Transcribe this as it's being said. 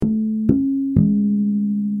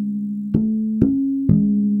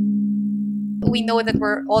we know that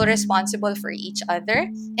we're all responsible for each other,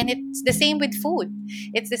 and it's the same with food.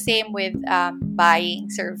 It's the same with buying,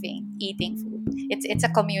 serving, eating food. It's a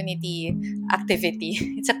community activity.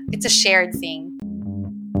 It's a shared thing.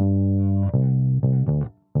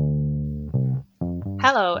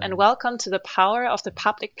 Hello, and welcome to the Power of the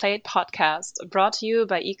Public Plate podcast, brought to you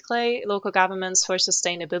by ICLEI, Local Governments for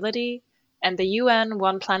Sustainability, and the UN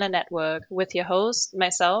One Planet Network, with your host,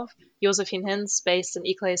 myself, Josephine Hinz, based in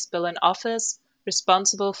ICLEI's Berlin office,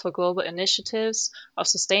 responsible for global initiatives of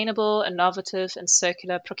sustainable, innovative, and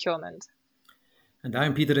circular procurement. And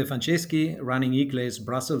I'm Peter De Franceschi, running ICLEI's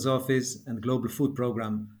Brussels office and global food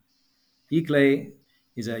program. ICLEI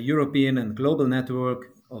is a European and global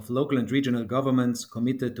network of local and regional governments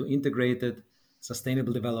committed to integrated,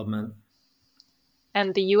 sustainable development.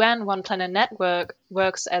 And the UN One Planet Network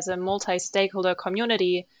works as a multi-stakeholder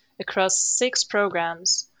community across 6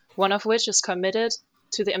 programs, one of which is committed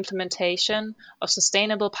to the implementation of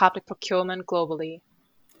sustainable public procurement globally.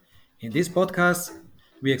 In this podcast,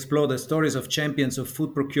 we explore the stories of champions of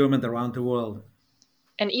food procurement around the world.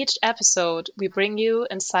 In each episode, we bring you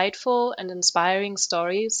insightful and inspiring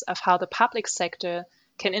stories of how the public sector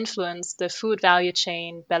can influence the food value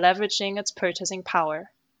chain by leveraging its purchasing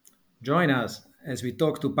power. Join us as we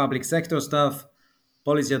talk to public sector staff,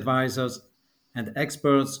 policy advisors, and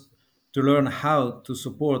experts to learn how to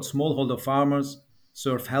support smallholder farmers,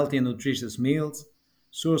 serve healthy and nutritious meals,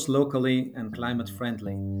 source locally and climate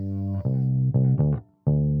friendly.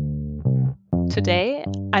 Today,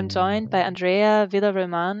 I'm joined by Andrea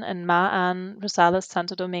Villaroman and Ma-An Rosales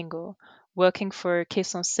Santo Domingo, working for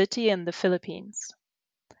Quezon City in the Philippines.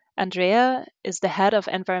 Andrea is the head of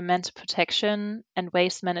Environmental Protection and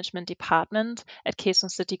Waste Management Department at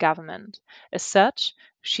Quezon City Government. As such,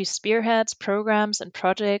 she spearheads programs and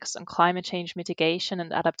projects on climate change mitigation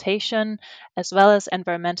and adaptation, as well as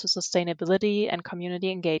environmental sustainability and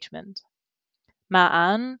community engagement.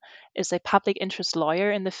 Ma-An is a public interest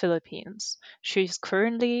lawyer in the Philippines. She is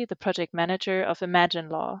currently the project manager of Imagine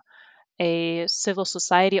Law, a civil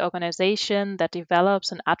society organization that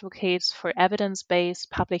develops and advocates for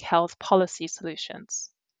evidence-based public health policy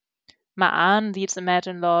solutions. Ma-An leads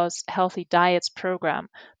Imagine Law's Healthy Diets program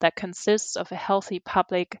that consists of a healthy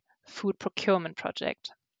public food procurement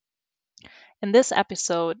project. In this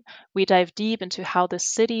episode, we dive deep into how the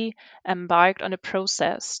city embarked on a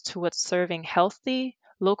process towards serving healthy,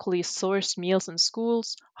 locally sourced meals in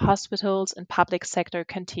schools, hospitals, and public sector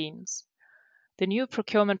canteens. The new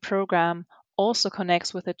procurement program also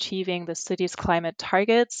connects with achieving the city's climate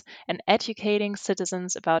targets and educating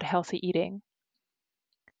citizens about healthy eating.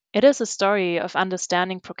 It is a story of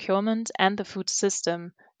understanding procurement and the food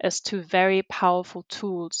system as 2 very powerful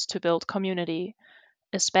tools to build community,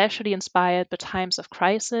 especially inspired by times of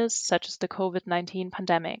crisis such as the COVID-19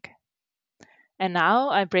 pandemic. And now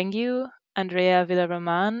I bring you Andrea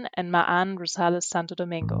Villaroman and Ma-An Rosales Santo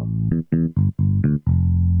Domingo.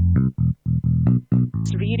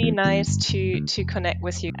 It's really nice to connect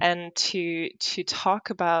with you and to talk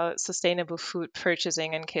about sustainable food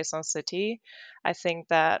purchasing in Quezon City. I think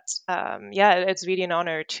that it's really an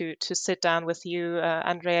honor to sit down with you,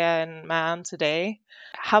 Andrea and Man, today.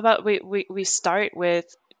 How about we start with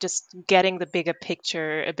just getting the bigger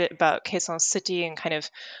picture a bit about Quezon City and kind of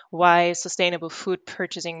why sustainable food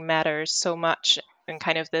purchasing matters so much, and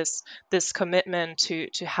kind of this commitment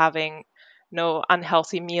to having no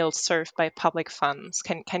unhealthy meals served by public funds.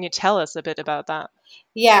 Can you tell us a bit about that?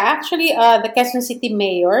 Yeah, actually, the Quezon City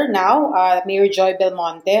Mayor now, Mayor Joy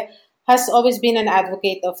Belmonte, has always been an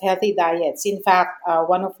advocate of healthy diets. In fact,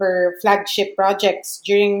 one of her flagship projects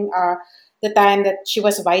during the time that she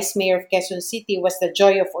was Vice Mayor of Quezon City was the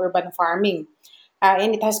Joy of Urban Farming.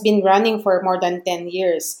 And it has been running for more than 10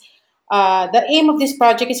 years. The aim of this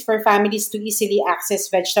project is for families to easily access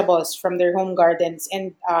vegetables from their home gardens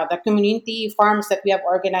and the community farms that we have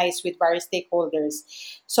organized with various stakeholders.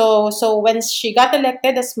 So when she got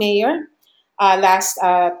elected as mayor last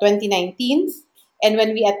 2019, and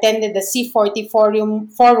when we attended the C40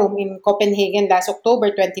 forum in Copenhagen last October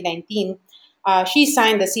 2019, she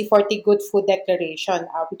signed the C40 Good Food Declaration,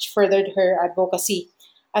 which furthered her advocacy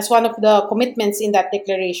as one of the commitments in that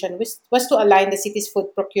declaration was to align the city's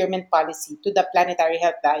food procurement policy to the planetary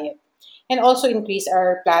health diet and also increase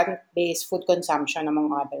our plant-based food consumption,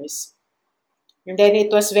 among others. And then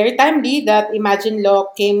it was very timely that Imagine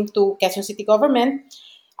Law came to Quezon City government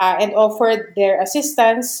and offered their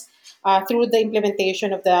assistance through the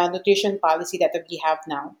implementation of the nutrition policy that we have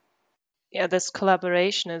now. Yeah, this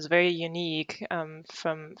collaboration is very unique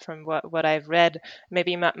from what I've read.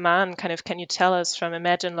 Maybe Man, kind of, can you tell us from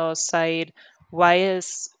Imagine Law's side, why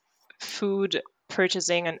is food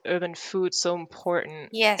purchasing and urban food so important?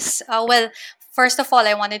 Yes. Well, first of all,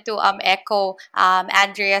 I wanted to echo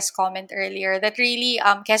Andrea's comment earlier that really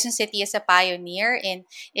Quezon City is a pioneer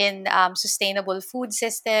in sustainable food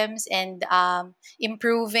systems and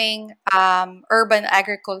improving urban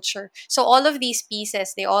agriculture. So all of these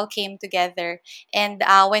pieces, they all came together. And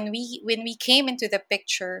when we came into the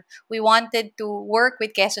picture, we wanted to work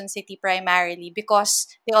with Quezon City primarily because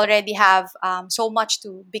they already have so much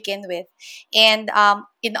to begin with. And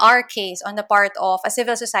in our case, on the part of a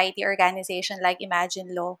civil society organization like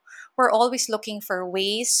Imagine Law, we're always looking for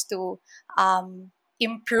ways to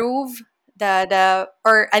improve the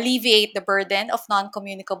or alleviate the burden of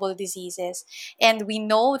non-communicable diseases. And we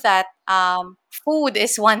know that food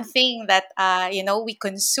is one thing that we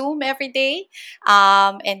consume every day,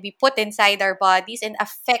 and we put inside our bodies and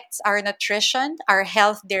affects our nutrition, our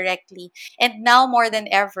health directly. And now more than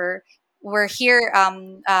ever, we're here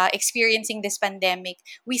experiencing this pandemic,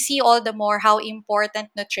 we see all the more how important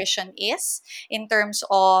nutrition is in terms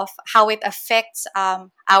of how it affects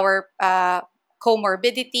our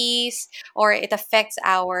comorbidities, or it affects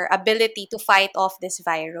our ability to fight off this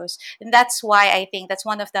virus. And that's why I think that's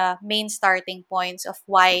one of the main starting points of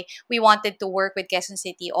why we wanted to work with Quezon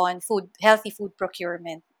City on healthy food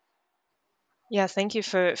procurement. Yeah, thank you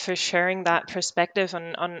for sharing that perspective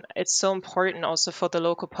on it's so important also for the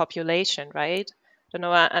local population, right? I don't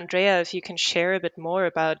know, Andrea, if you can share a bit more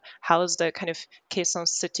about how is the kind of Quezon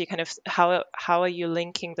City kind of how are you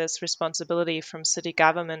linking this responsibility from city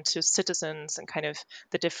government to citizens and kind of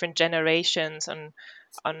the different generations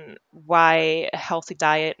on why a healthy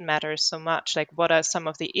diet matters so much? Like, what are some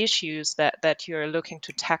of the issues that you're looking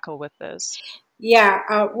to tackle with this?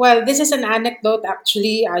 Yeah, well, this is an anecdote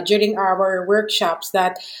actually during our workshops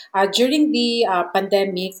that during the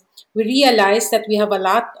pandemic, we realized that we have a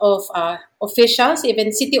lot of officials,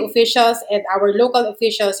 even city officials and our local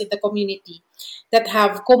officials in the community that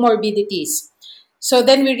have comorbidities. So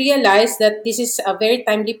then we realized that this is a very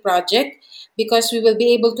timely project because we will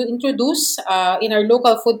be able to introduce in our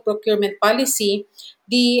local food procurement policy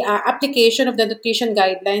the application of the nutrition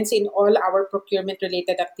guidelines in all our procurement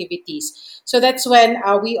related activities. So that's when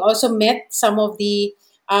we also met some of the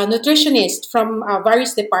nutritionists from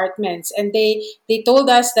various departments, and they told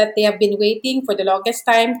us that they have been waiting for the longest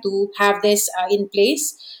time to have this in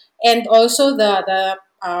place, and also the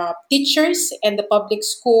teachers and the public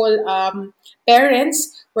school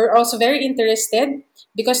parents were also very interested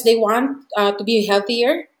because they want to be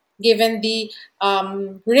healthier given the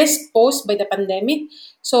risk posed by the pandemic.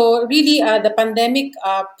 So really, the pandemic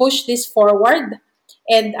pushed this forward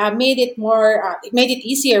and made it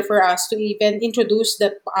easier for us to even introduce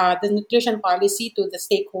the nutrition policy to the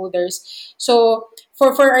stakeholders. So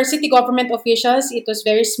for our city government officials, it was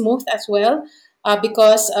very smooth as well.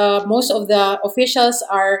 Because most of the officials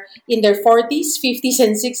are in their 40s, 50s,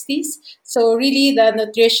 and 60s. So, really, the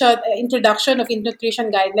introduction of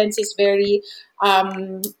nutrition guidelines is very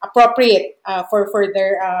appropriate for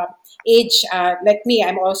their age. Like me,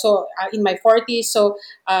 I'm also in my 40s. So,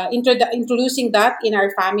 introducing that in our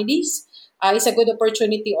families is a good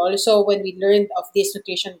opportunity also when we learned of these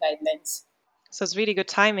nutrition guidelines. So it's really good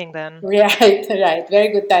timing then. Right, right. Very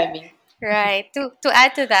good timing. Right. To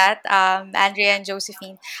add to that, Andrea and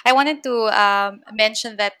Josephine, I wanted to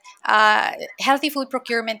mention that healthy food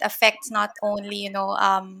procurement affects not only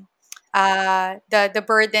the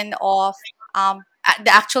burden of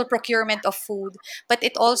the actual procurement of food, but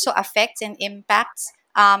it also affects and impacts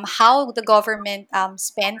how the government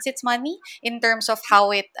spends its money in terms of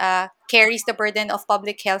how it carries the burden of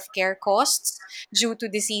public health care costs due to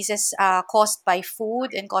diseases caused by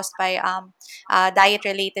food and caused by diet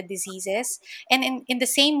related diseases. And in the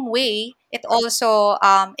same way, it also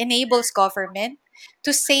enables government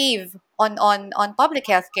to save on public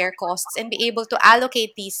health care costs and be able to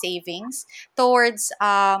allocate these savings towards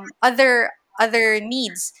other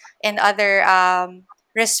needs and other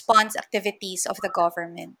response activities of the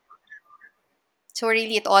government. So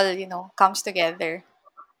really, it all comes together.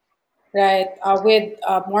 Right. With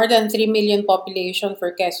more than 3 million population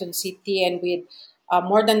for Quezon City and with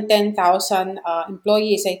more than 10,000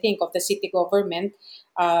 employees, I think, of the city government,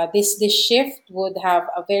 this shift would have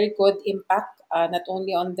a very good impact not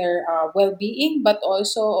only on their well-being but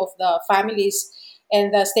also of the families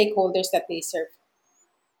and the stakeholders that they serve.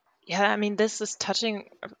 Yeah, I mean, this is touching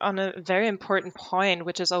on a very important point,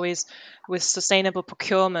 which is always with sustainable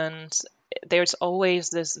procurement, there's always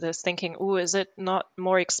this thinking, oh, is it not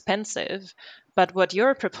more expensive? But what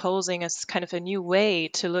you're proposing is kind of a new way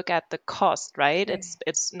to look at the cost, right?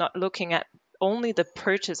 It's not looking at only the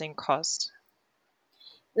purchasing cost.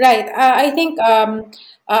 Right. I think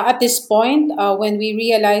at this point, when we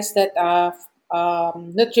realize that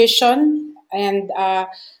nutrition and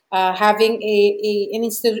having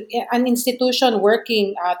an institution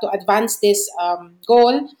working to advance this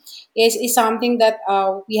goal is something that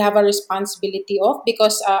we have a responsibility of,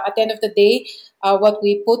 because at the end of the day, what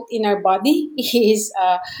we put in our body is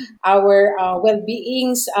our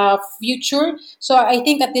well-being's future. So I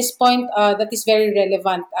think at this point, that is very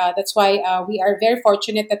relevant. That's why we are very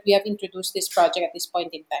fortunate that we have introduced this project at this point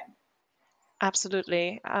in time.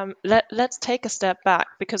 Absolutely. Let's take a step back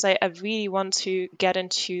because I really want to get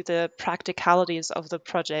into the practicalities of the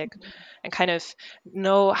project and kind of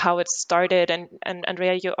know how it started. And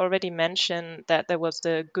Andrea, you already mentioned that there was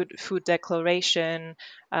the Good Food Declaration.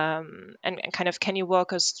 And kind of, can you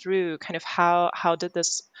walk us through kind of how did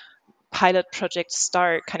this pilot project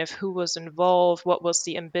start? Kind of who was involved? What was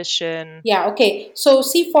the ambition? Yeah, okay. So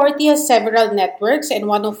C40 has several networks, and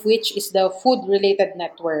one of which is the food related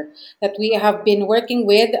network that we have been working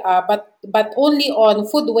with, but only on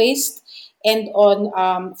food waste and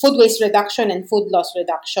on food waste reduction and food loss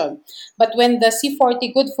reduction. But when the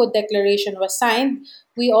C40 Good Food Declaration was signed,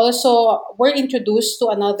 we also were introduced to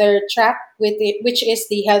another track with it, which is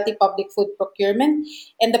the healthy public food procurement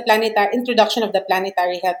and the planetary introduction of the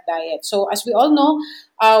planetary health diet. So, as we all know,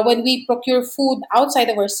 when we procure food outside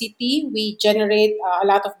of our city, we generate a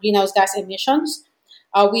lot of greenhouse gas emissions.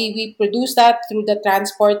 We produce that through the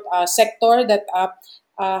transport sector that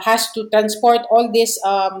has to transport all these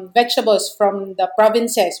vegetables from the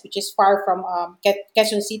provinces, which is far from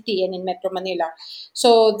Quezon City and in Metro Manila.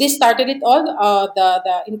 So this started it all,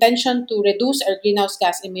 the intention to reduce our greenhouse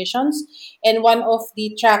gas emissions. And one of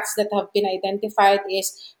the tracks that have been identified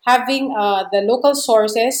is having the local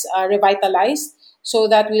sources revitalized, so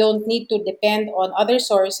that we don't need to depend on other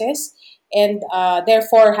sources, and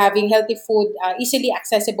therefore having healthy food easily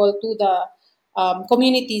accessible to the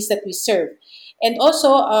communities that we serve. And also,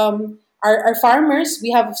 our farmers, we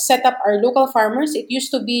have set up our local farmers. It used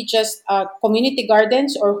to be just community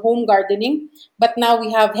gardens or home gardening, but now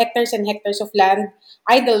we have hectares and hectares of land,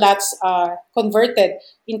 idle lots, converted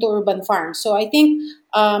into urban farms. So I think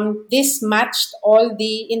this matched all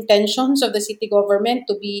the intentions of the city government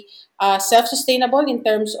to be self-sustainable in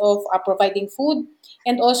terms of providing food,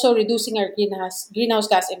 and also reducing our greenhouse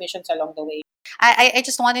gas emissions along the way. I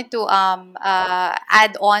just wanted to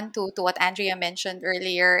add on to what Andrea mentioned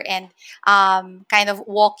earlier, and kind of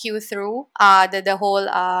walk you through the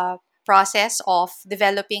whole process of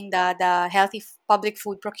developing the healthy public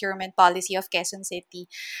food procurement policy of Quezon City.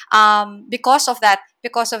 Because of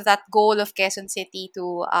that goal of Quezon City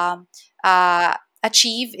to uh,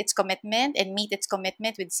 achieve its commitment and meet its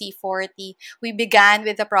commitment with C40, we began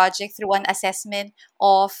with the project through an assessment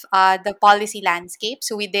of the policy landscape.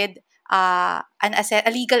 So we did a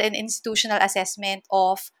legal and institutional assessment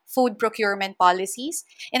of food procurement policies.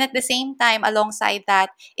 And at the same time, alongside that,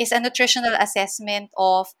 is a nutritional assessment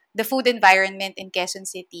of the food environment in Quezon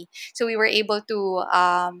City. So we were able to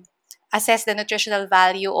assess the nutritional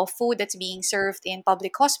value of food that's being served in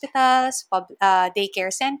public hospitals,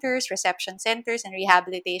 daycare centers, reception centers, and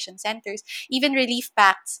rehabilitation centers, even relief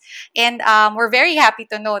packs. And we're very happy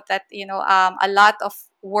to note that a lot of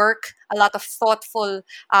work, a lot of thoughtful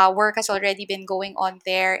work has already been going on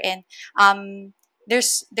there, and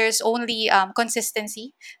there's only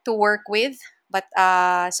consistency to work with. But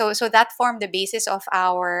so that formed the basis of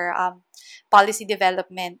our policy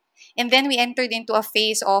development. And then we entered into a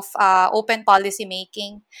phase of open policy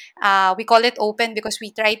making. We call it open because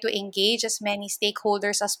we try to engage as many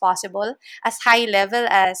stakeholders as possible, as high level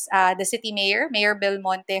as the city mayor, Mayor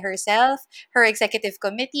Belmonte herself, her executive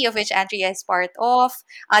committee, of which Andrea is part of,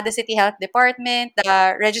 the city health department,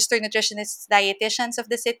 the registered nutritionists, dietitians of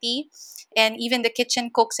the city, and even the kitchen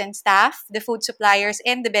cooks and staff, the food suppliers,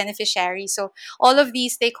 and the beneficiaries. So all of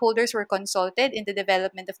these stakeholders were consulted in the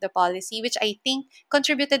development of the policy, which I think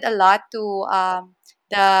contributed a lot to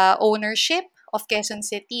the ownership of Quezon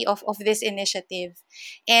City of this initiative.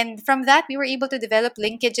 And from that, we were able to develop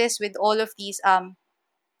linkages with all of these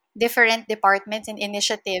different departments and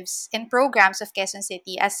initiatives and programs of Quezon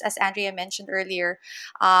City, as Andrea mentioned earlier,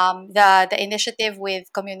 the initiative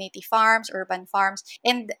with community farms, urban farms,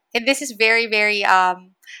 and this is very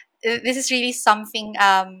this is really something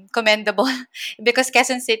commendable because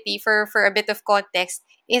Quezon City, for a bit of context,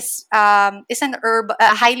 is a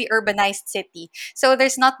highly urbanized city. So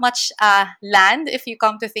there's not much land if you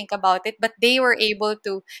come to think about it, but they were able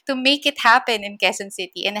to make it happen in Quezon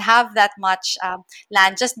City and have that much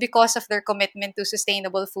land just because of their commitment to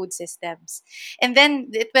sustainable food systems. And then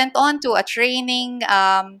it went on to a training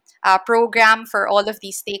program for all of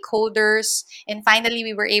these stakeholders. And finally,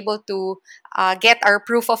 we were able to get our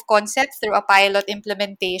proof of concept through a pilot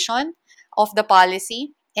implementation of the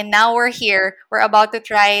policy. And now we're here. We're about to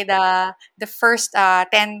try the first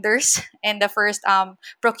tenders and the first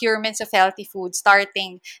procurements of healthy food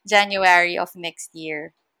starting January of next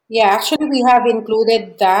year. Yeah, actually, we have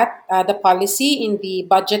included that the policy in the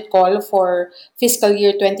budget call for fiscal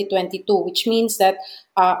year 2022, which means that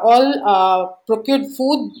all procured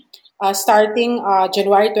food starting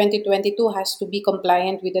January 2022 has to be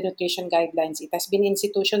compliant with the nutrition guidelines. It has been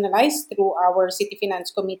institutionalized through our City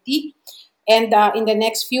Finance Committee. And in the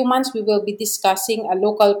next few months, we will be discussing a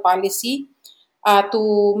local policy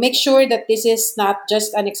to make sure that this is not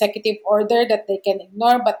just an executive order that they can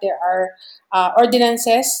ignore, but there are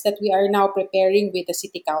ordinances that we are now preparing with the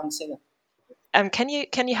City Council. Can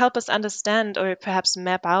you help us understand or perhaps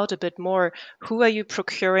map out a bit more who are you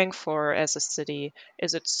procuring for as a city?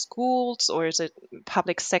 Is it schools or is it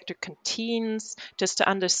public sector canteens? Just to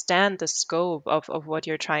understand the scope of what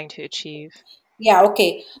you're trying to achieve. Yeah,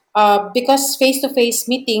 okay. Because face-to-face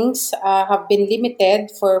meetings have been limited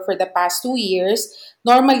for the past 2 years,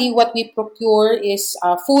 normally what we procure is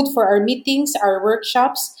food for our meetings, our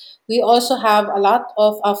workshops. We also have a lot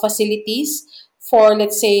of facilities for,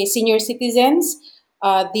 let's say, senior citizens,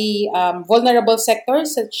 the vulnerable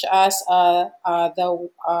sectors, such as the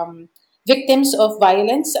victims of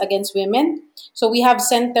violence against women. So we have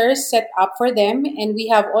centers set up for them, and we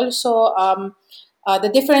have also the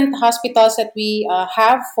different hospitals that we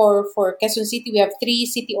have for Quezon City. We have three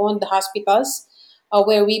city-owned hospitals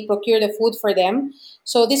where we procure the food for them.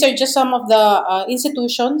 So these are just some of the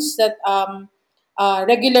institutions that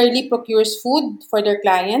regularly procures food for their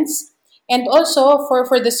clients. And also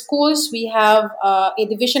for the schools, we have a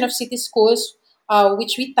division of city schools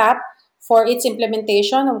which we tap for its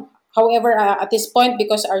implementation. However, at this point,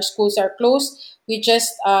 because our schools are closed, we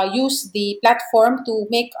just use the platform to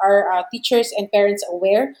make our teachers and parents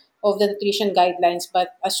aware of the nutrition guidelines.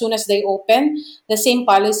 But as soon as they open, the same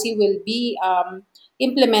policy will be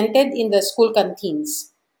implemented in the school canteens.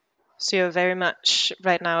 So you're very much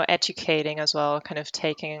right now educating as well, kind of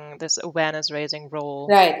taking this awareness raising role.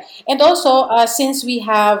 Right. And also, since we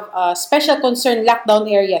have special concern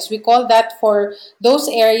lockdown areas, we call that for those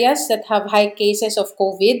areas that have high cases of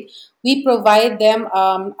COVID, we provide them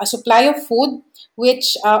a supply of food,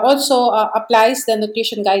 which also applies the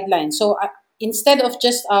nutrition guidelines. So instead of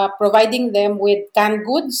just providing them with canned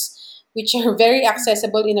goods, which are very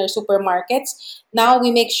accessible in our supermarkets, now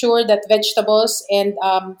we make sure that vegetables and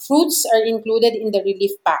fruits are included in the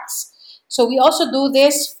relief packs. So we also do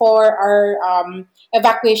this for our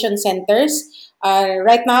evacuation centers.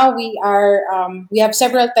 Right now, we have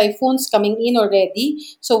several typhoons coming in already.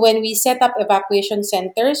 So when we set up evacuation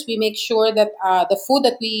centers, we make sure that the food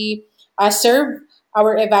that we serve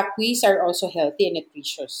our evacuees are also healthy and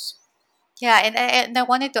nutritious. Yeah, and I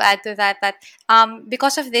wanted to add to that that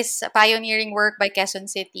because of this pioneering work by Quezon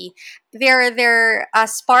City, they're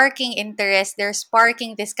sparking interest. They're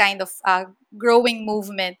sparking this kind of growing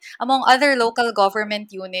movement among other local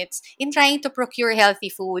government units in trying to procure healthy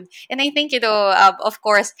food. And I think of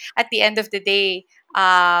course, at the end of the day,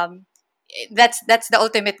 that's the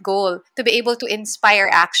ultimate goal, to be able to inspire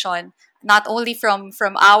action not only from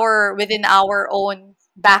our within our own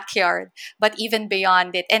backyard, but even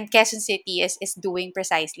beyond it. And Quezon City is doing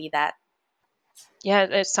precisely that. Yeah,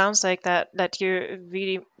 it sounds like that you're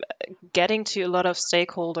really getting to a lot of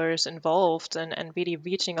stakeholders involved and really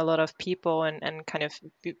reaching a lot of people and kind of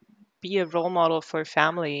be a role model for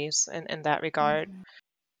families in that regard. Mhm.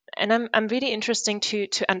 And I'm really interesting to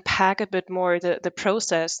unpack a bit more the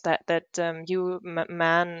process that you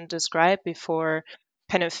man described before.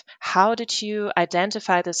 Kind of how did you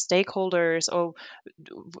identify the stakeholders, or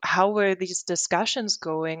how were these discussions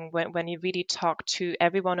going when you really talked to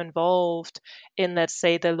everyone involved in, let's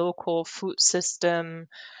say, the local food system?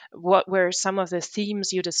 What were some of the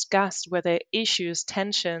themes you discussed? Were there issues,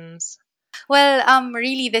 tensions? Well,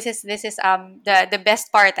 really, this is the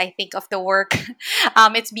best part, I think, of the work.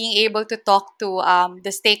 It's being able to talk to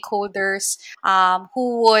the stakeholders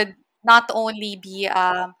who would not only be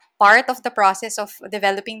part of the process of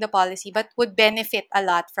developing the policy, but would benefit a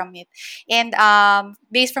lot from it. And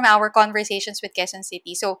based from our conversations with Quezon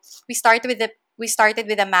City, so we started we started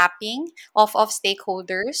with a mapping of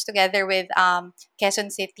stakeholders together with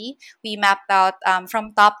Quezon City. We mapped out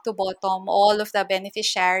from top to bottom all of the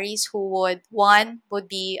beneficiaries who would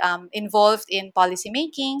be involved in policy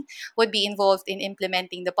making, would be involved in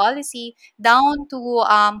implementing the policy, down to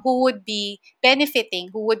who would be benefiting,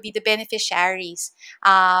 who would be the beneficiaries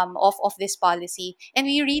of this policy. And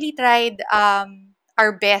we really tried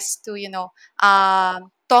our best to,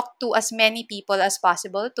 talk to as many people as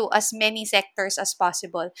possible, to as many sectors as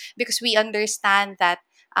possible, because we understand that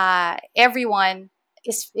everyone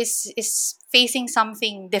is facing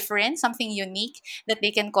something different, something unique that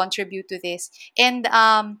they can contribute to this. And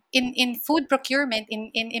in food procurement, in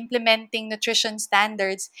implementing nutrition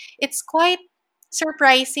standards, it's quite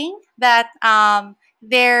surprising that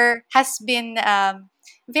there has been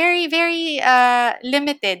very very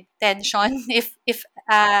limited tension,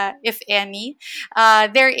 if any.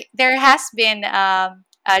 There has been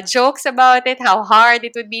jokes about it, how hard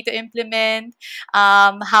it would be to implement,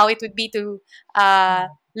 how it would be to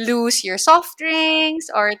lose your soft drinks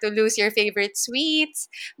or to lose your favorite sweets.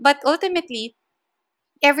 But ultimately,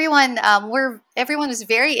 everyone was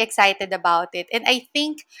very excited about it, and I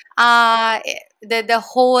think the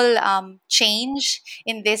whole change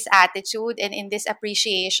in this attitude and in this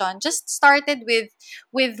appreciation just started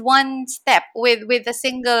with one step, with a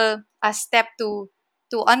single step to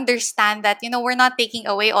understand that, we're not taking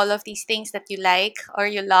away all of these things that you like or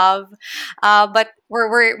you love, but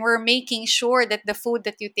we're making sure that the food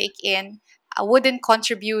that you take in wouldn't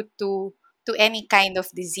contribute to any kind of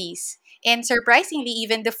disease. And surprisingly,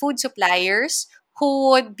 even the food suppliers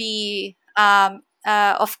who would be,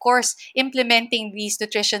 of course, implementing these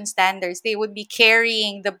nutrition standards, they would be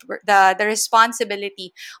carrying the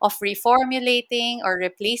responsibility of reformulating or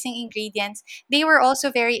replacing ingredients. They were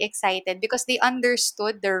also very excited because they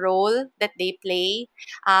understood the role that they play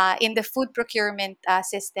in the food procurement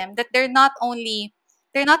system. That they're not only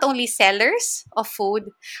sellers of food,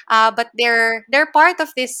 but they're part of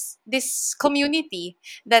this community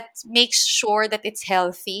that makes sure that it's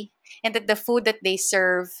healthy and that the food that they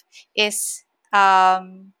serve is,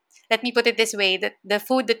 let me put it this way, that the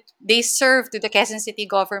food that they serve to the Quezon City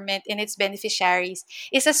government and its beneficiaries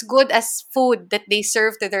is as good as food that they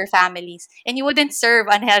serve to their families. And you wouldn't serve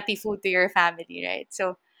unhealthy food to your family, right?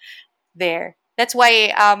 So there. That's why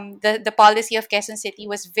the policy of Quezon City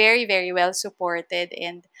was very, very well supported.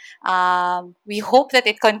 And we hope that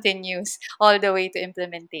it continues all the way to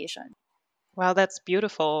implementation. Wow, that's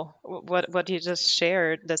beautiful. What you just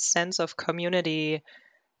shared, the sense of community,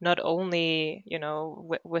 not only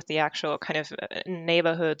with the actual kind of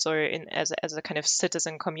neighborhoods or in as a kind of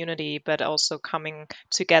citizen community, but also coming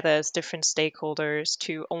together as different stakeholders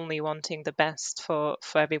to only wanting the best for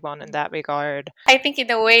everyone in that regard. I think in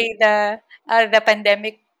a way the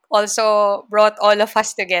pandemic also brought all of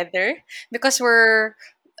us together, because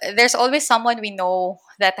there's always someone we know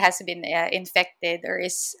that has been infected, or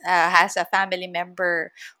is has a family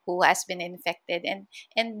member who has been infected,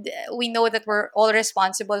 and we know that we're all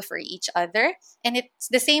responsible for each other. And it's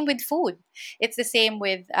the same with food. It's the same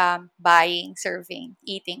with buying, serving,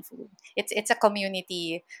 eating food. It's a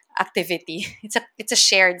community activity. It's a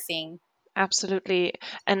shared thing. Absolutely.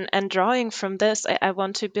 And drawing from this, I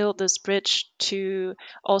want to build this bridge to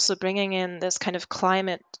also bringing in this kind of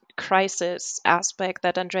climate crisis aspect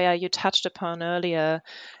that Andrea, you touched upon earlier.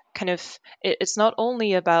 Kind of, it's not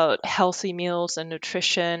only about healthy meals and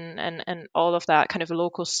nutrition and all of that kind of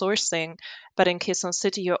local sourcing, but in Quezon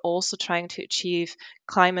City, you're also trying to achieve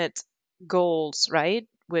climate goals, right?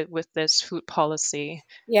 With this food policy.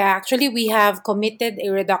 Yeah, actually, we have committed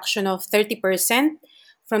a reduction of 30%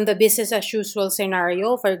 from the business as usual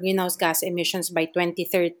scenario for greenhouse gas emissions by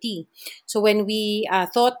 2030. So, when we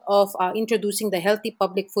thought of introducing the healthy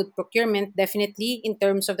public food procurement, definitely in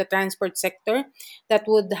terms of the transport sector, that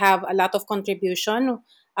would have a lot of contribution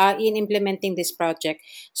in implementing this project.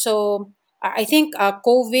 So, I think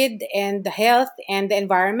COVID and the health and the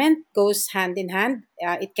environment goes hand in hand.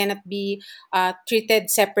 It cannot be treated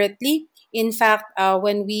separately. In fact,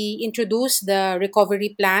 when we introduced the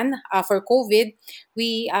recovery plan for COVID,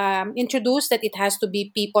 we introduced that it has to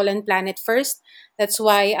be people and planet first. That's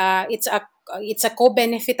why it's a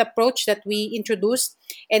co-benefit approach that we introduced,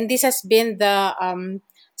 and this has been the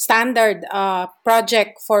standard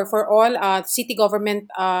project for all city government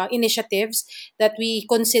initiatives, that we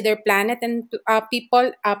consider planet and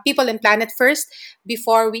people and planet first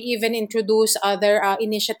before we even introduce other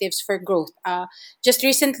initiatives for growth. Just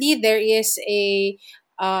recently, there is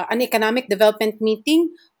an economic development meeting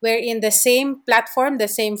wherein the same platform, the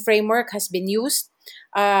same framework has been used,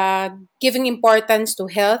 uh, giving importance to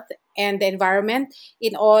health and the environment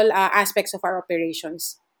in all aspects of our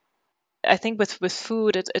operations. I think with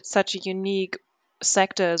food, it's such a unique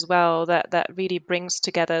sector as well that really brings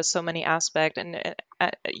together so many aspects. And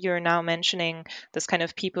you're now mentioning this kind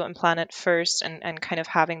of people and planet first, and kind of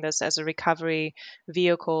having this as a recovery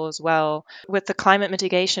vehicle as well. With the climate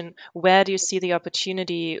mitigation, where do you see the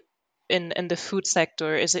opportunity in the food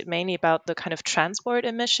sector? Is it mainly about the kind of transport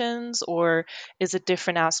emissions, or is it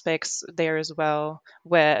different aspects there as well,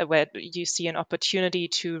 where you see an opportunity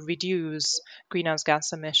to reduce greenhouse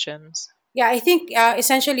gas emissions? Yeah, I think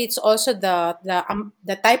essentially it's also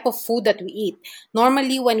the type of food that we eat.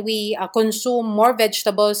 Normally, when we consume more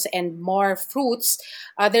vegetables and more fruits,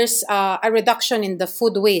 there's a reduction in the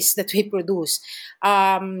food waste that we produce.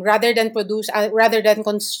 Rather than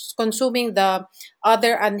consuming the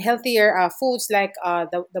other unhealthier foods like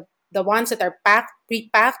the ones that are packed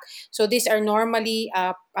pre-packed. So these are normally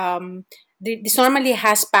this normally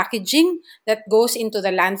has packaging that goes into the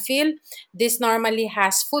landfill. This normally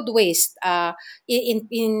has food waste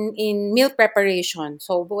in meal preparation.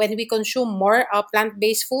 So when we consume more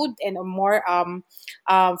plant-based food and more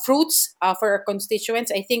fruits for our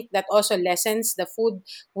constituents, I think that also lessens the food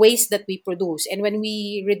waste that we produce. And when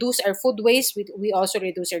we reduce our food waste, we also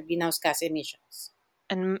reduce our greenhouse gas emissions.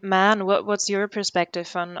 And man, what's your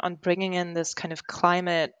perspective on bringing in this kind of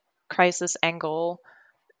climate crisis angle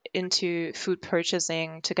into food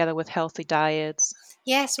purchasing together with healthy diets?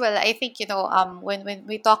 Yes, well, I think, when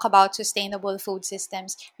we talk about sustainable food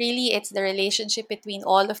systems, really it's the relationship between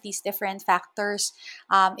all of these different factors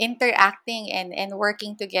interacting and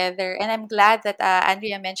working together. And I'm glad that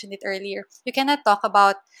Andrea mentioned it earlier. You cannot talk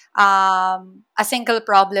about a single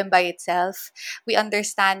problem by itself. We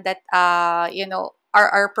understand that,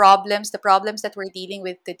 our problems, the problems that we're dealing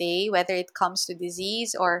with today, whether it comes to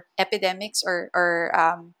disease or epidemics or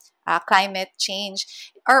climate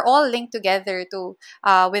change, are all linked together to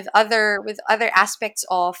with other aspects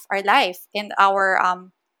of our life and our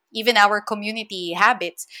even our community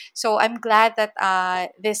habits. So I'm glad that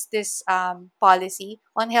this policy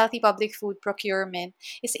on healthy public food procurement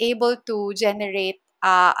is able to generate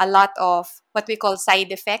a lot of what we call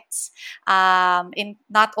side effects, in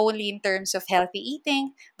not only in terms of healthy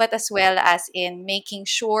eating, but as well as in making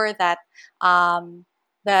sure that um,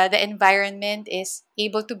 the environment is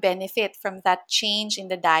able to benefit from that change in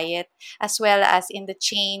the diet, as well as in the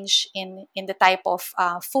change in the type of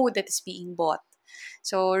food that is being bought.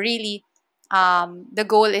 So really, the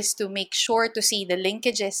goal is to make sure to see the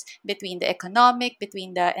linkages between the economic,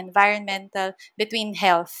 between the environmental, between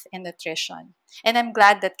health and nutrition. And I'm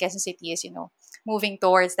glad that Quezon City is, moving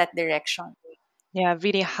towards that direction. Yeah,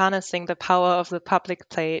 really harnessing the power of the public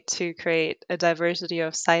plate to create a diversity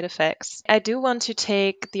of side effects. I do want to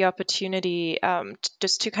take the opportunity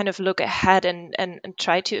just to kind of look ahead and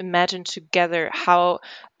try to imagine together how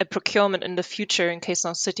a procurement in the future in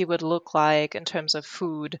Quezon City would look like in terms of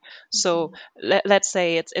food. So let's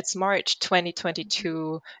say it's March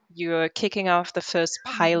 2022, you're kicking off the first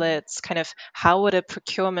pilots. Kind of how would a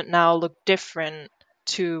procurement now look different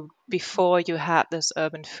to before you had this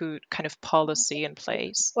urban food kind of policy in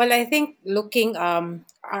place? Well, I think looking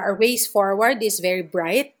our ways forward is very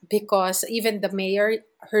bright because even the mayor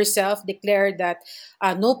herself declared that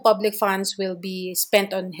no public funds will be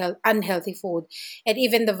spent on unhealthy food, and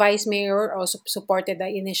even the vice mayor also supported the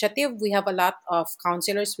initiative. We have a lot of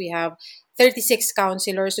councillors. We have 36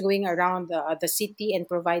 councillors going around the city and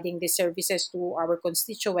providing these services to our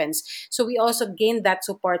constituents. So we also gained that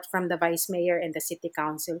support from the vice mayor and the city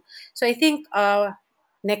council. So I think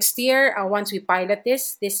next year, once we pilot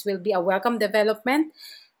this will be a welcome development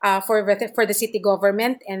for the city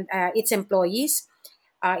government and its employees,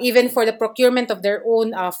 even for the procurement of their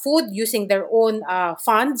own food using their own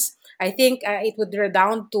funds. I think it would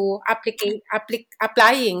redound to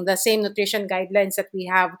applying the same nutrition guidelines that we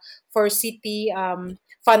have for city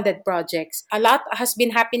funded projects. A lot has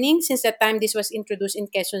been happening since the time this was introduced in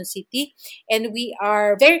Quezon City, and we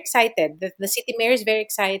are very excited. The city mayor is very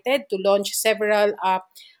excited to launch several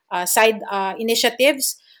side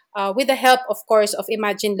initiatives with the help, of course, of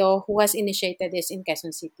Imagine Law, who has initiated this in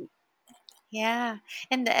Quezon City. Yeah,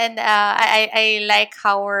 and I like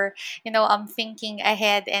how we're thinking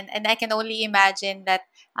ahead, and I can only imagine that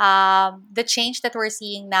the change that we're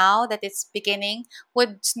seeing now, that it's beginning,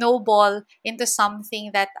 would snowball into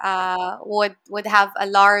something that would have a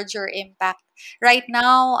larger impact. Right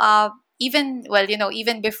now, even well,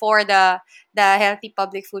 even before the healthy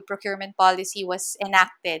public food procurement policy was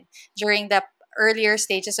enacted, during the earlier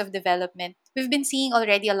stages of development, we've been seeing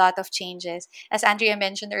already a lot of changes, as Andrea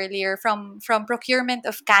mentioned earlier, from procurement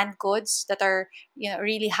of canned goods that are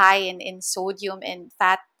really high in sodium and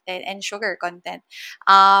fat and sugar content.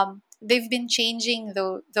 They've been changing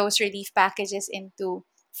those relief packages into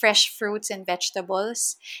fresh fruits and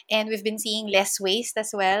vegetables, and we've been seeing less waste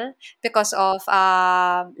as well because of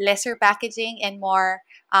lesser packaging and more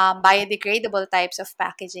biodegradable types of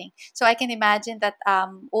packaging. So I can imagine that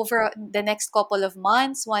over the next couple of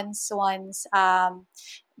months, once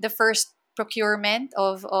the first procurement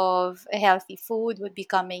of a healthy food would be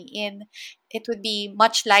coming in, it would be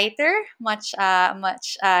much lighter, much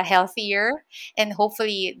healthier, and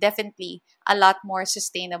hopefully, definitely a lot more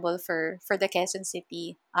sustainable for the Quezon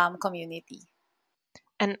City community.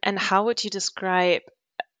 And how would you describe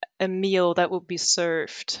a meal that would be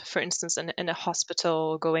served, for instance, in a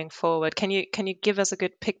hospital going forward? Can you give us a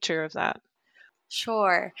good picture of that?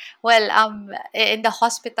 Sure. Well, in the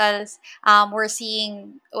hospitals, we're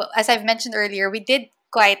seeing, well, as I've mentioned earlier, we did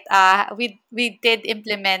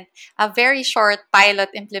implement a very short pilot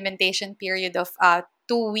implementation period of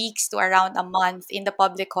 2 weeks to around a month in the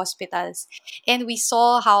public hospitals, and we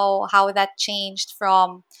saw how that changed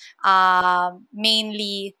from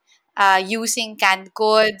mainly using canned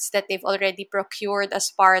goods that they've already procured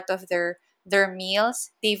as part of their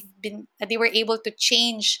meals. They were able to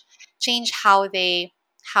change how they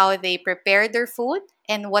prepare their food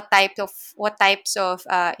and what types of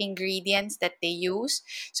ingredients that they use.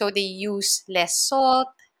 So they use less salt,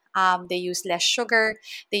 they use less sugar,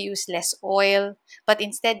 they use less oil, but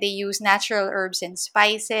instead they use natural herbs and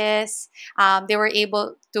spices. They were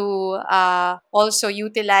able to also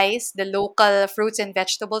utilize the local fruits and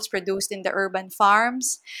vegetables produced in the urban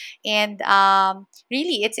farms, and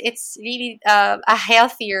really it's really a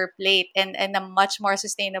healthier plate and a much more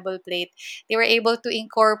sustainable plate. They were able to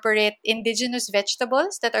incorporate indigenous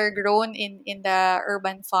vegetables that are grown in the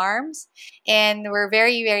urban farms, and we're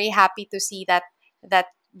very very happy to see that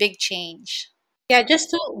big change. Yeah, just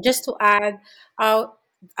to add, uh,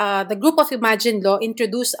 the group of Imagine Law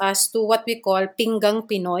introduced us to what we call Pinggang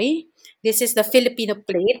Pinoy. This is the Filipino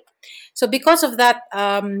plate. So because of that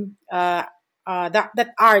art,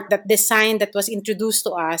 that design that was introduced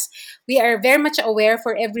to us, we are very much aware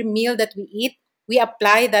for every meal that we eat, we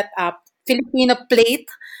apply that Filipino plate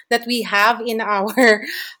that we have in our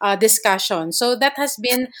discussion. So that has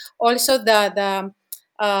been also the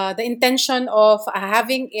intention of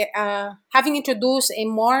having introduced a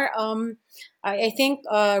more I think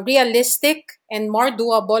realistic and more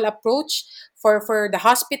doable approach for the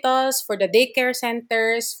hospitals, for the daycare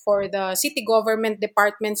centers, for the city government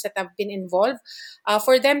departments that have been involved,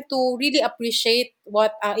 for them to really appreciate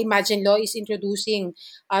what Imagine Law is introducing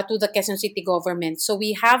to the Quezon City government. So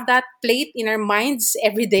we have that plate in our minds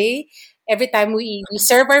every day, every time we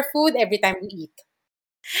serve our food, every time we eat.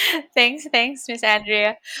 Thanks, Miss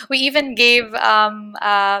Andrea. We even gave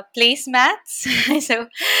placemats.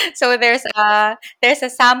 so there's a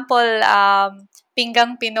sample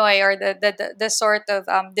pinggang Pinoy, or the sort of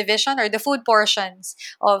division or the food portions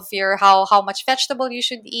of your how much vegetable you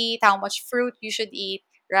should eat, how much fruit you should eat,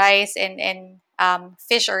 rice and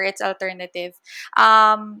fish or its alternative.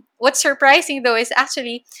 What's surprising though is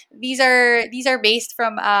actually these are based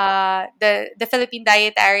from the Philippine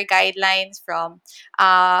dietary guidelines from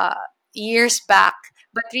uh, years back.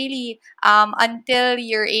 But really, until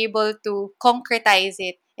you're able to concretize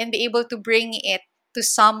it and be able to bring it to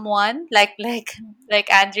someone like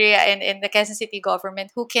Andrea in the Quezon City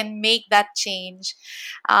government who can make that change,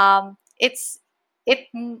 it's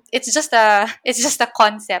just a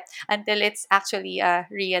concept until it's actually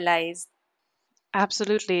realized.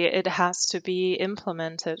 Absolutely, it has to be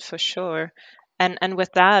implemented for sure. And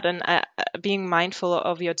with that, and being mindful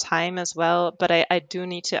of your time as well, but I do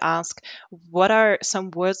need to ask, what are some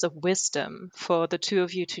words of wisdom for the two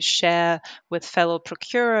of you to share with fellow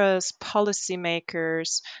procurers,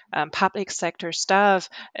 policymakers, public sector staff,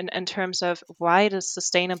 in terms of why does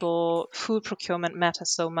sustainable food procurement matter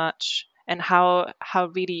so much, and how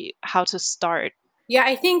to start? Yeah,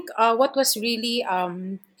 I think what was really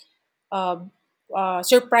uh,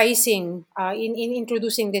 surprising in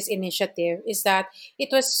introducing this initiative is that it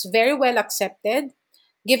was very well accepted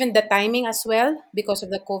given the timing as well because of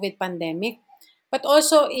the COVID pandemic. But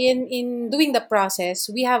also in doing the process,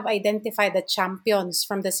 we have identified the champions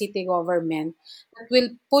from the city government that will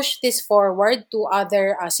push this forward to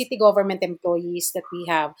other city government employees that we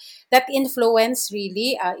have. That influence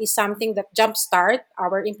really is something that jumpstart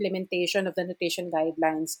our implementation of the nutrition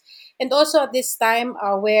guidelines. And also at this time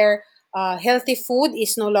where healthy food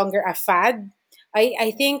is no longer a fad,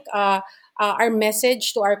 I think our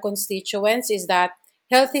message to our constituents is that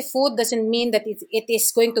healthy food doesn't mean that it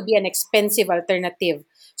is going to be an expensive alternative.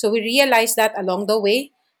 So we realize that along the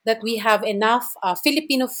way that we have enough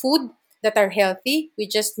Filipino food that are healthy. We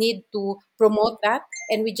just need to promote that,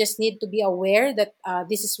 and we just need to be aware that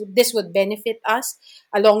this would benefit us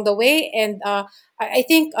along the way. And I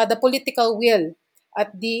think the political will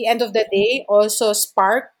at the end of the day also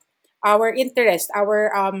spark our interest, our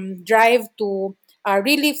drive to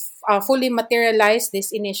really fully materialize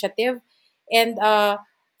this initiative. And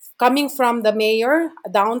coming from the mayor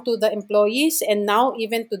down to the employees and now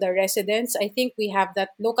even to the residents, I think we have that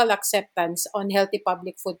local acceptance on healthy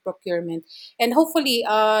public food procurement. And hopefully,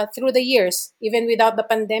 through the years, even without the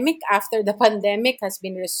pandemic, after the pandemic has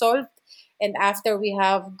been resolved, and after we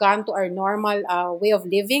have gone to our normal way of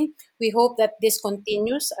living, we hope that this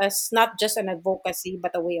continues as not just an advocacy,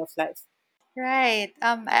 but a way of life. Right.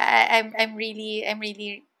 I'm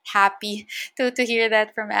really happy to hear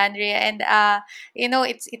that from Andrea. And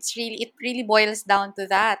it really boils down to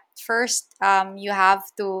that. First, you have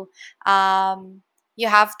to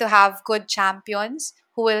have good champions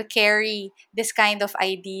who will carry this kind of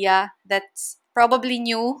idea that's probably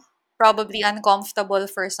new, probably uncomfortable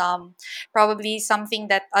for some, probably something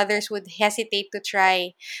that others would hesitate to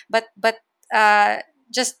try. But uh,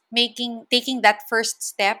 just making taking that first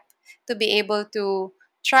step to be able to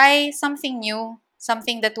try something new,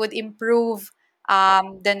 something that would improve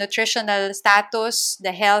the nutritional status,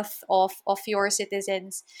 the health of your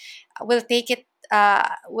citizens, will take it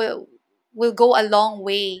will go a long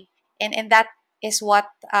way, and that is what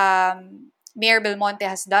Mayor Belmonte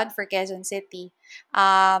has done for Quezon City.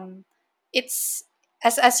 It's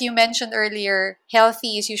as you mentioned earlier,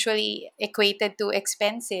 healthy is usually equated to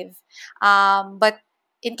expensive, but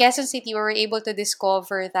in Quezon City, we were able to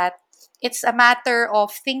discover that it's a matter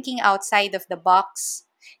of thinking outside of the box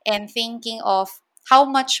and thinking of how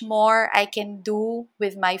much more I can do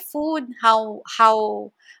with my food, um,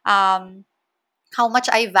 how much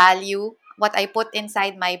I value what I put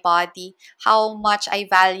inside my body, how much I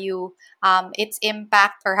value its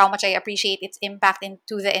impact, or how much I appreciate its impact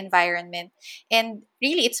into the environment. And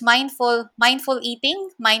really, it's mindful eating,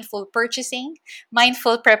 mindful purchasing,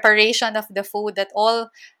 mindful preparation of the food that all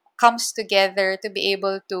comes together to be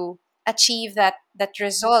able to achieve that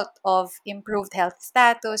result of improved health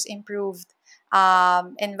status, improved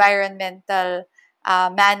environmental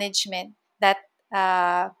management that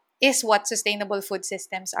is what sustainable food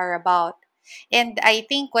systems are about. And I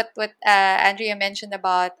think what Andrea mentioned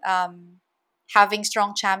about having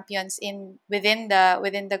strong champions in within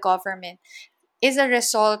the government is a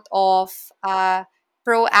result of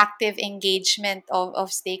proactive engagement of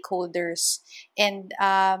stakeholders, and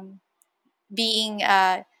being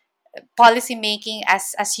policy making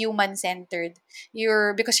as human centered.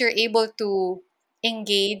 You're Because you're able to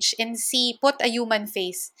engage and see, put a human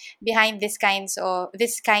face behind this kind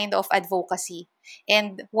of advocacy.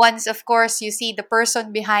 And once, of course, you see the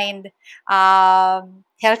person behind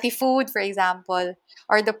healthy food, for example,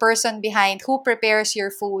 or the person behind who prepares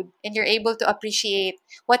your food, and you're able to appreciate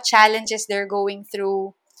what challenges they're going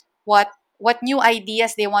through, what new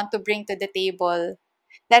ideas they want to bring to the table,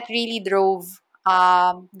 that really drove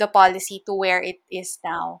the policy to where it is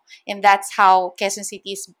now. And that's how Quezon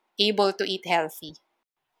City is able to eat healthy.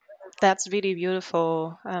 That's really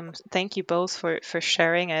beautiful. Thank you both for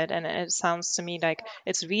sharing it. And it sounds to me like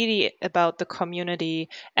it's really about the community,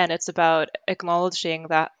 and it's about acknowledging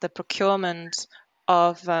that the procurement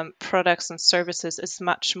of products and services is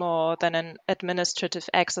much more than an administrative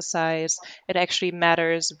exercise. It actually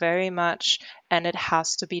matters very much, and it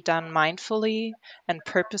has to be done mindfully and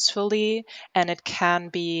purposefully, and it can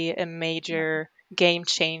be a major game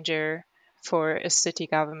changer for a city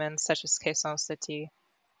government such as Quezon City.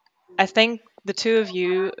 I thank the two of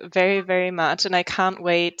you very, very much, and I can't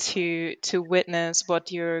wait to witness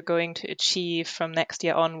what you're going to achieve from next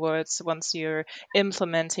year onwards once you're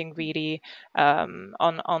implementing really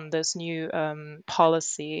on this new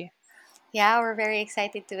policy. Yeah, we're very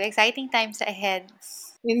excited too. Exciting times ahead.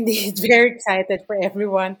 Indeed, very excited for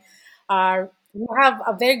everyone. We have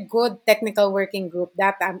a very good technical working group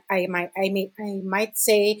that I might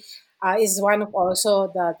say is one of also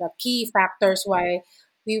the key factors why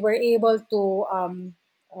we were able to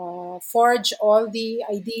forge all the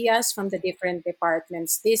ideas from the different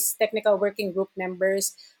departments. These technical working group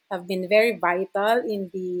members have been very vital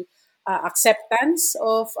in the acceptance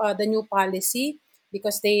of the new policy,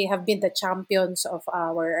 because they have been the champions of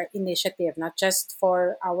our initiative, not just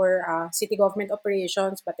for our city government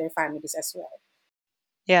operations, but their families as well.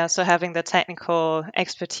 Yeah, so having the technical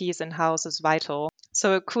expertise in house is vital.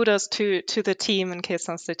 So kudos to the team in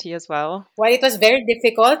Quezon City as well. While it was very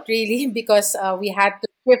difficult, really, because we had to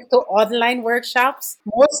shift to online workshops,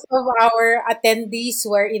 most of our attendees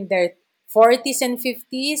were in their 40s and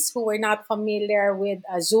 50s who were not familiar with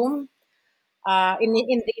Zoom. in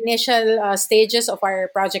the initial stages of our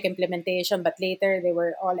project implementation, but later they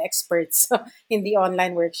were all experts in the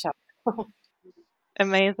online workshop.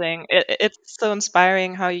 Amazing. It's so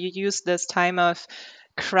inspiring how you use this time of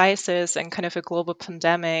crisis and kind of a global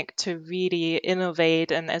pandemic to really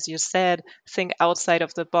innovate and, as you said, think outside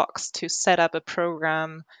of the box to set up a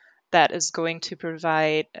program that is going to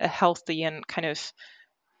provide a healthy and kind of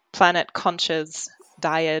planet conscious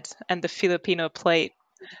diet and the Filipino plate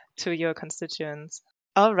to your constituents.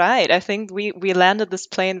 All right, I think we landed this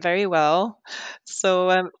plane very well.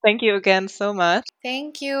 So thank you again so much.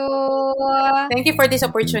 Thank you. Thank you for this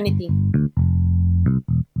opportunity.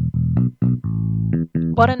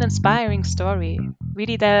 What an inspiring story.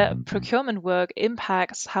 Really, the procurement work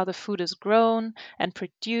impacts how the food is grown and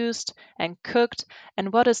produced and cooked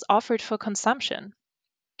and what is offered for consumption.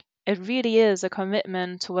 It really is a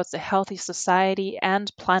commitment towards a healthy society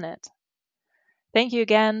and planet. Thank you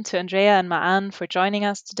again to Andrea and Ma'an for joining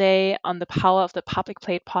us today on the Power of the Public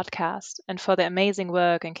Plate podcast and for their amazing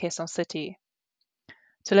work in Quezon City.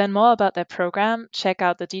 To learn more about their program, check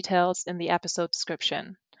out the details in the episode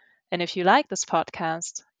description. And if you like this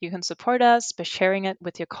podcast, you can support us by sharing it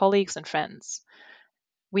with your colleagues and friends.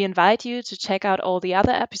 We invite you to check out all the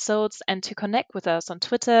other episodes and to connect with us on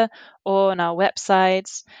Twitter or on our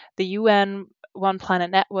websites, the UN One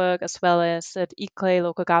Planet Network, as well as at ICLE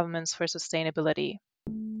Local Governments for Sustainability.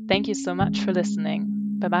 Thank you so much for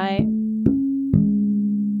listening. Bye bye.